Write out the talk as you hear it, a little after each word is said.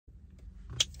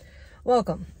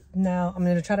Welcome. Now, I'm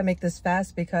going to try to make this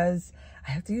fast because I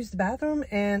have to use the bathroom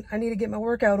and I need to get my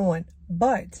workout on.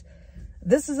 But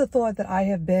this is a thought that I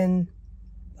have been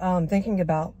thinking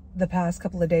about the past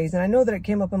couple of days. And I know that it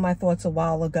came up in my thoughts a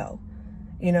while ago,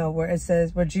 you know, where it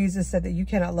says, where Jesus said that you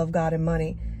cannot love God and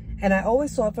money. And I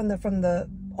always saw it from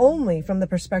the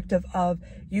perspective of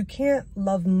you can't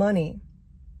love money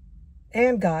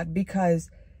and God, because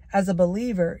as a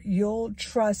believer, you'll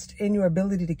trust in your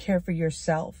ability to care for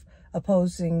yourself,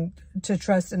 opposing to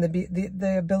trust in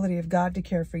the ability of God to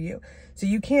care for you. So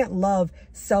you can't love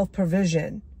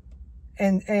self-provision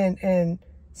and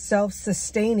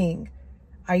self-sustaining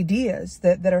ideas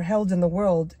that are held in the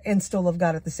world and still love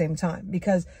God at the same time.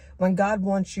 Because when God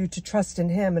wants you to trust in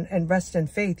him and rest in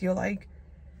faith, you're like,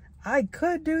 I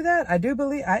could do that. I do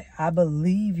believe, I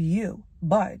believe you,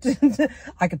 but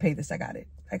I could pay this. I got it.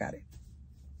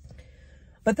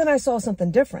 But then I saw something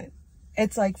different.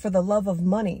 It's like, for the love of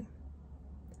money,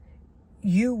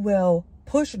 you will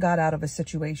push God out of a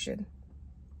situation.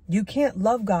 You can't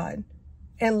love God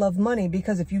and love money,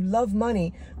 because if you love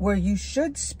money where you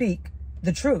should speak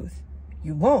the truth,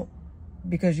 you won't,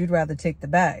 because you'd rather take the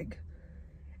bag.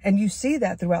 And you see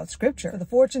that throughout scripture. The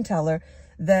fortune teller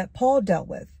that Paul dealt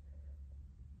with,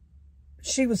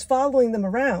 she was following them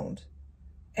around,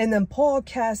 and then Paul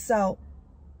casts out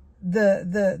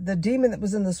the demon that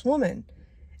was in this woman.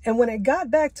 And when it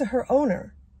got back to her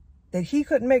owner, that he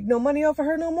couldn't make no money off of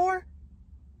her no more.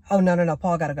 Oh, no,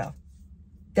 Paul gotta go.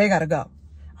 They gotta go.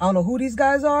 I don't know who these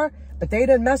guys are, but they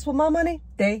didn't mess with my money.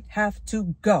 They have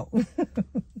to go.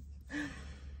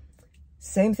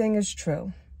 Same thing is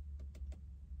true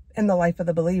in the life of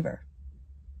the believer.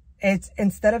 It's,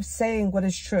 instead of saying what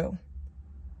is true,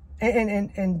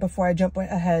 and before I jump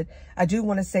ahead, I do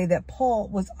want to say that Paul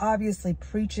was obviously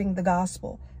preaching the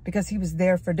gospel, because he was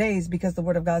there for days, because the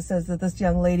word of God says that this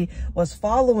young lady was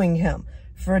following him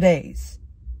for days.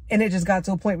 And it just got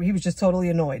to a point where he was just totally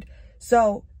annoyed.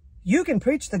 So you can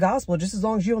preach the gospel just as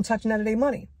long as you don't touch none of their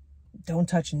money. Don't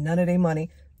touch none of their money.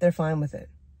 They're fine with it.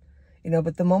 You know,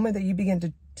 but the moment that you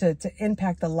begin to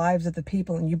impact the lives of the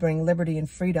people, and you bring liberty and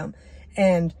freedom,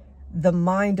 and the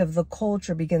mind of the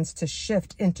culture begins to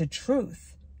shift into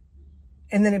truth,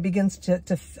 and then it begins to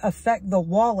affect the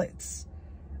wallets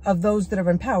of those that are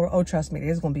in power. Oh, trust me,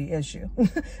 there's going to be an issue.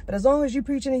 But as long as you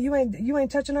preaching and you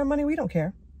ain't touching our money, we don't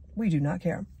care. We do not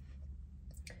care.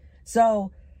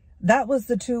 So that was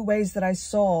the two ways that I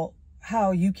saw how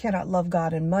you cannot love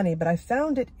God and money. But I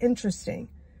found it interesting,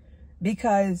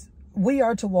 because we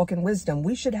are to walk in wisdom.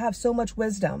 We should have so much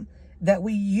wisdom that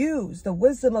we use the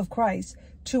wisdom of Christ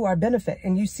to our benefit.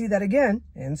 And you see that again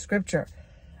in scripture.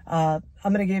 I'm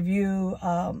going to give you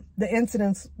the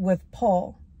incidents with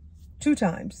Paul 2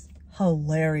 times.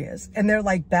 Hilarious. And they're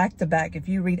like back to back. If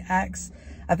you read Acts,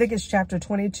 I think it's chapter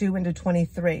 22 into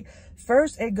 23.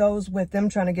 First, it goes with them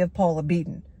trying to give Paul a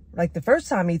beating. Like the first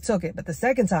time he took it, but the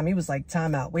second time he was like,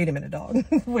 time out. Wait a minute, dog.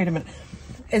 Wait a minute.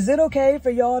 Is it okay for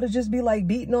y'all to just be like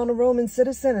beating on a Roman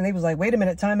citizen? And they was like, wait a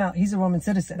minute, time out. He's a Roman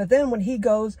citizen. But then when he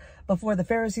goes before the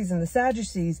Pharisees and the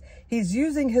Sadducees, he's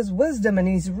using his wisdom and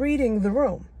he's reading the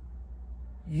room.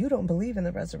 You don't believe in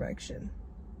the resurrection,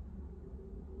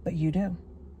 but you do.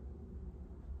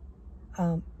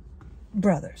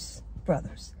 Brothers.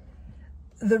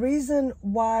 The reason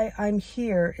why I'm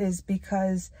here is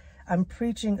because I'm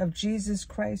preaching of Jesus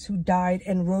Christ, who died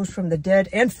and rose from the dead,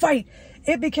 and fight.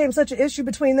 It became such an issue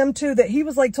between them two that he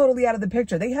was like totally out of the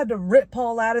picture. They had to rip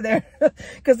Paul out of there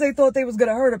because they thought they was going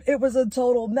to hurt him. It was a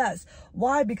total mess.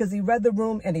 Why? Because he read the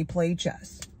room and he played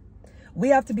chess. We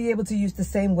have to be able to use the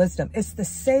same wisdom. It's the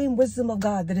same wisdom of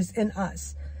God that is in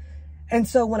us. And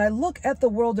so when I look at the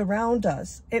world around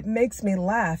us, it makes me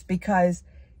laugh, because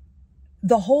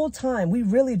the whole time we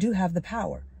really do have the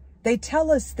power. They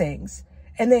tell us things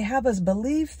and they have us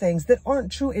believe things that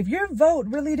aren't true. If your vote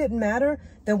really didn't matter,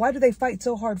 then why do they fight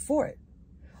so hard for it?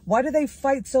 Why do they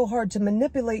fight so hard to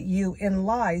manipulate you in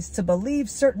lies to believe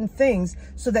certain things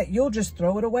so that you'll just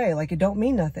throw it away like it don't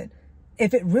mean nothing,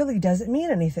 if it really doesn't mean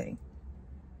anything?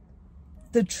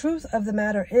 The truth of the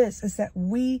matter is that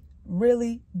we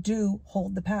really do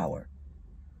hold the power.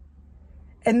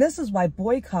 And this is why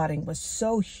boycotting was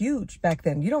so huge back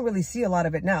then. You don't really see a lot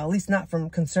of it now, at least not from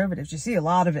conservatives. You see a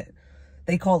lot of it.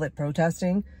 They call it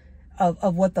protesting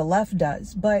of what the left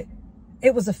does, but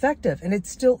it was effective, and it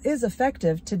still is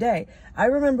effective today. I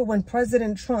remember when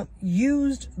President Trump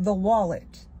used the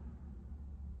wallet,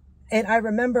 and I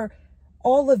remember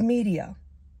all of media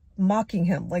mocking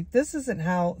him. Like, this isn't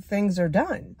how things are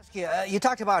done. You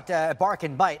talked about bark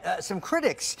and bite. Some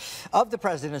critics of the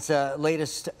president's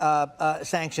latest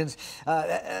sanctions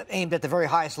aimed at the very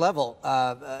highest level,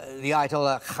 the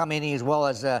Ayatollah Khamenei, as well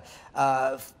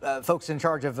as folks in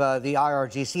charge of the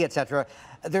IRGC, etc.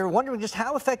 They're wondering just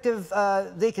how effective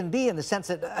they can be, in the sense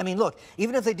that, I mean, look,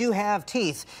 even if they do have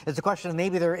teeth, it's a question of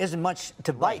maybe there isn't much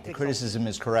to bite. Right, the criticism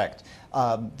is correct.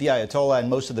 The Ayatollah and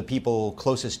most of the people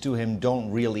closest to him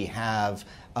don't really have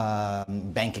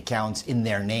bank accounts in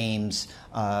their names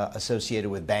associated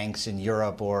with banks in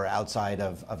Europe or outside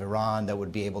of Iran that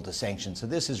would be able to sanction. So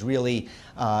this is really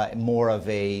more of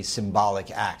a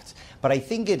symbolic act. But I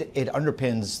think it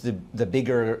underpins the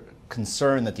bigger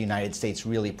concern that the United States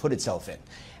really put itself in.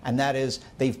 And that is,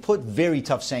 they've put very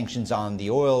tough sanctions on the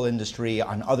oil industry,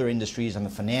 on other industries, on the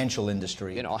financial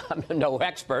industry. You know, I'm no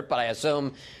expert, but I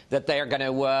assume that they are going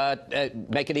to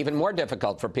make it even more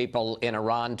difficult for people in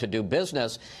Iran to do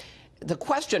business. The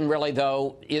question really,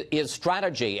 though, is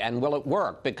strategy, and will it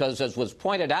work? Because, as was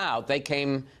pointed out,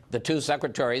 the two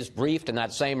secretaries briefed in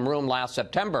that same room last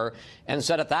September and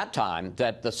said at that time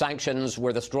that the sanctions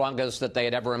were the strongest that they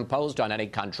had ever imposed on any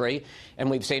country. And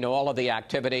we've seen all of the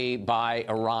activity by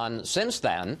Iran since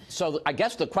then. So I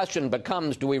guess the question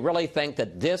becomes, do we really think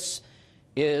that this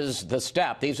is the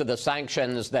step? These are the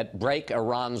sanctions that break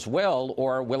Iran's will,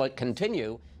 or will it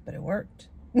continue? But it worked.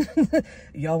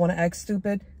 Y'all want to act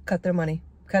stupid? Cut their money.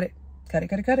 Cut it. Cut it,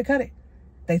 cut it, cut it, cut it.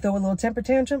 They throw a little temper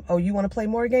tantrum. Oh, you want to play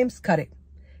more games? Cut it.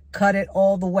 Cut it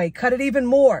all the way. Cut it even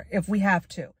more if we have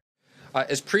to.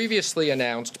 As previously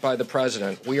announced by the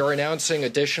president, we are announcing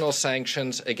additional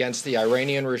sanctions against the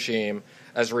Iranian regime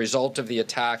as a result of the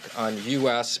attack on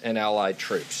U.S. and allied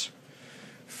troops.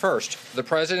 First, the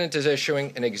president is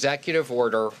issuing an executive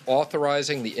order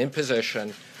authorizing the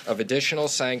imposition of additional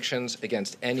sanctions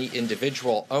against any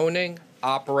individual owning,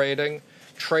 operating,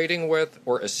 trading with,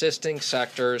 or assisting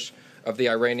sectors of the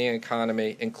Iranian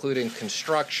economy, including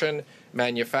construction,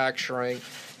 manufacturing,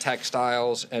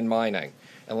 textiles, and mining.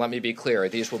 And let me be clear,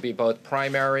 these will be both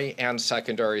primary and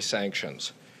secondary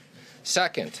sanctions.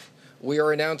 Second, we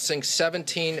are announcing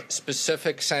 17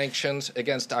 specific sanctions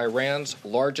against Iran's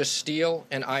largest steel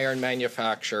and iron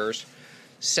manufacturers,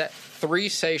 3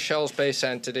 Seychelles-based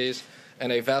entities,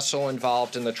 and a vessel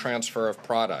involved in the transfer of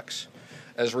products.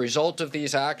 As a result of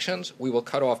these actions, we will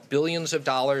cut off billions of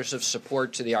dollars of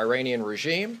support to the Iranian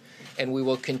regime, and we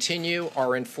will continue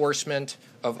our enforcement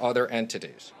of other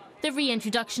entities. The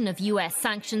reintroduction of U.S.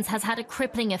 sanctions has had a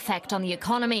crippling effect on the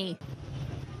economy.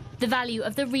 The value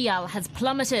of the rial has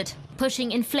plummeted,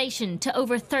 pushing inflation to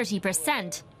over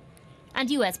 30%.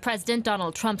 And U.S. President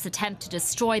Donald Trump's attempt to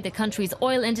destroy the country's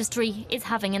oil industry is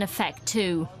having an effect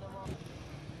too.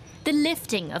 The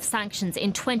lifting of sanctions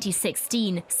in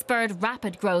 2016 spurred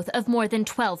rapid growth of more than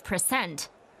 12%.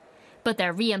 But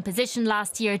their reimposition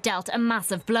last year dealt a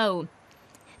massive blow.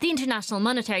 The International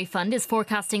Monetary Fund is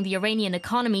forecasting the Iranian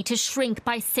economy to shrink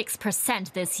by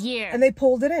 6% this year. And they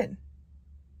pulled it in.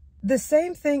 The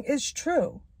same thing is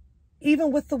true,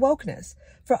 even with the wokeness.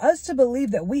 For us to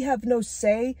believe that we have no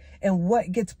say in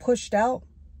what gets pushed out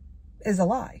is a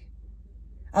lie.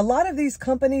 A lot of these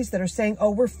companies that are saying,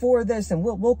 oh, we're for this and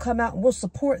we'll come out and we'll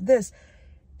support this,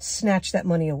 snatch that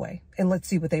money away and let's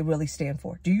see what they really stand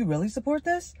for. Do you really support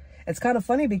this? It's kind of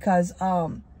funny because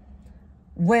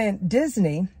when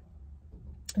Disney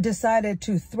decided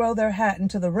to throw their hat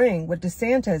into the ring with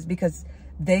DeSantis because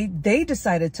they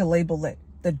decided to label it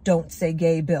the Don't Say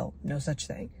Gay bill, no such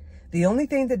thing. The only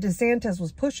thing that DeSantis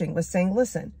was pushing was saying,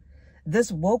 listen,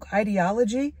 this woke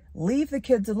ideology, leave the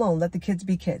kids alone. Let the kids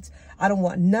be kids. I don't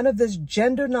want none of this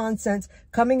gender nonsense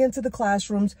coming into the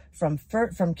classrooms from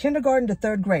kindergarten to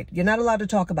 3rd grade. You're not allowed to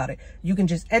talk about it. You can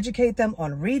just educate them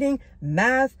on reading,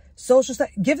 math, social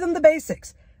stuff. Give them the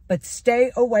basics, but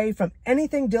stay away from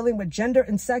anything dealing with gender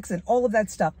and sex and all of that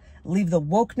stuff. Leave the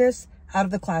wokeness out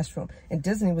of the classroom. And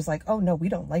Disney was like, oh no, we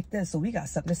don't like this, so we got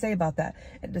something to say about that.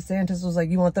 And DeSantis was like,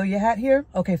 you want to throw your hat here?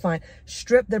 Okay, fine.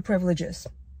 Strip their privileges.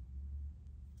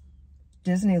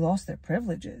 Disney lost their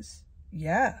privileges.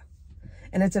 Yeah.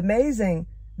 And it's amazing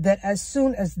that as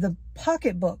soon as the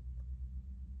pocketbook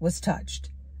was touched,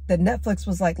 that Netflix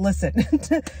was like, listen,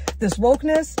 this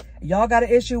wokeness, y'all got an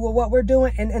issue with what we're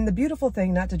doing. And the beautiful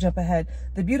thing, not to jump ahead,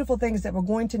 the beautiful thing is that we're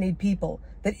going to need people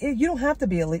that you don't have to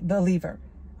be a believer.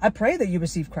 I pray that you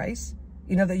receive Christ,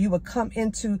 you know, that you would come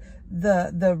into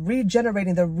the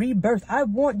regenerating, the rebirth. I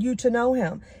want you to know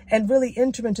him and really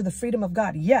enter into the freedom of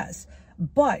God. Yes.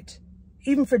 But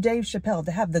even for Dave Chappelle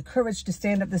to have the courage to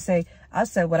stand up to say, I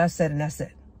said what I said and that's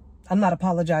it. I'm not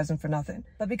apologizing for nothing.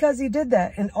 But because he did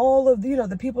that, and all of,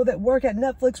 the people that work at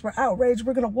Netflix were outraged,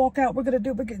 we're going to walk out,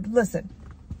 listen,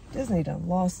 Disney done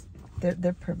lost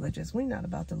their privileges. We're not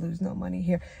about to lose no money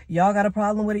here. Y'all got a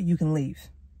problem with it, you can leave.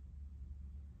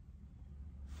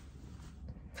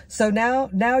 So now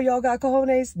y'all got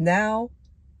cojones. Now,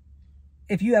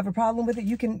 if you have a problem with it,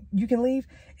 you can leave.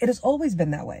 It has always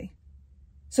been that way.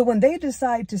 So when they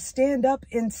decide to stand up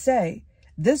and say,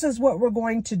 this is what we're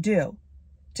going to do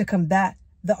to combat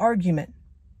the argument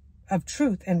of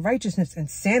truth and righteousness and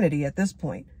sanity at this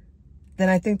point, then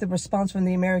I think the response from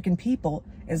the American people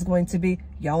is going to be,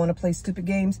 y'all want to play stupid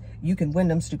games? You can win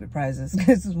them stupid prizes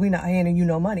because we're not handing you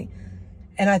no money.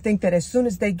 And I think that as soon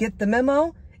as they get the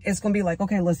memo, it's going to be like,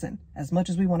 okay, listen, as much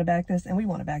as we want to back this, and we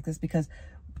want to back this because,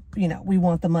 we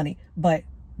want the money, but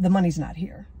the money's not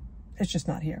here. It's just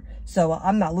not here. So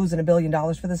I'm not losing $1 billion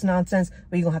for this nonsense,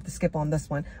 but you're going to have to skip on this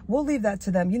one. We'll leave that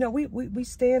to them. We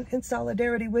stand in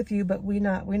solidarity with you, but we're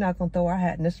not going to throw our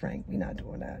hat in this ring. We're not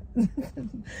doing that.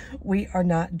 We are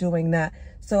not doing that.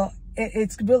 So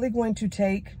it's really going to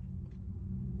take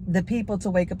the people to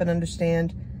wake up and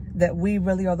understand that we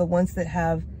really are the ones that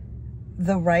have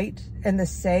the right and the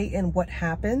say in what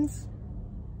happens.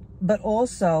 But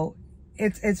also,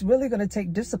 it's really going to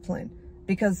take discipline,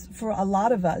 because for a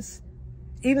lot of us,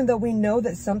 even though we know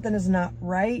that something is not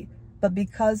right, but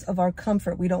because of our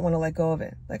comfort, we don't want to let go of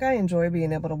it. Like, I enjoy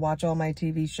being able to watch all my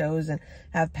TV shows and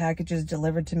have packages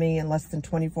delivered to me in less than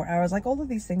 24 hours. Like, all of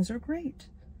these things are great.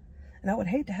 And I would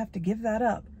hate to have to give that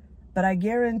up. But I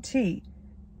guarantee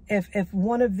if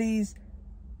one of these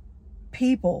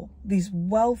people, these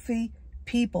wealthy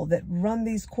people that run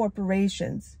these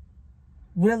corporations,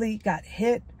 really got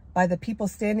hit by the people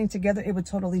standing together, it would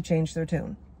totally change their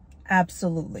tune.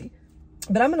 Absolutely.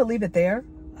 But I'm going to leave it there.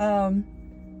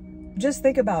 Just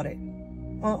think about it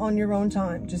on your own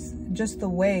time. Just the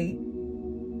way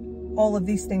all of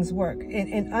these things work,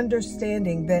 and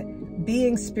understanding that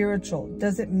being spiritual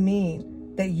doesn't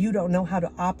mean that you don't know how to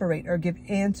operate or give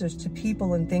answers to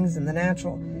people and things in the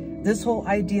natural. This whole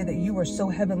idea that you are so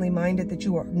heavenly minded that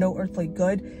you are no earthly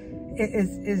good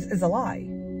is a lie.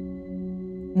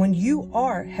 When you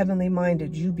are heavenly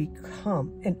minded, you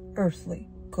become an earthly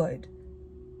good,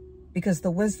 because the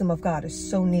wisdom of God is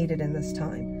so needed in this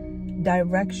time.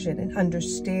 Direction and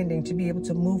understanding to be able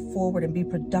to move forward and be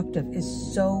productive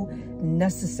is so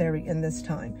necessary in this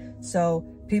time. So,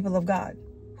 people of God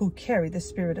who carry the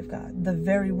Spirit of God, the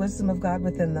very wisdom of God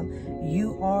within them,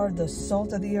 you are the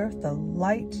salt of the earth, the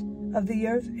light of the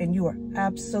earth, and you are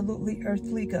absolutely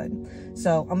earthly good.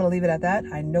 So I'm going to leave it at that.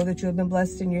 I know that you have been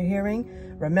blessed in your hearing.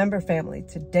 Remember, family,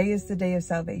 today is the day of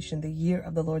salvation, the year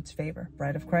of the Lord's favor.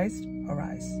 Bride of Christ,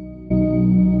 arise.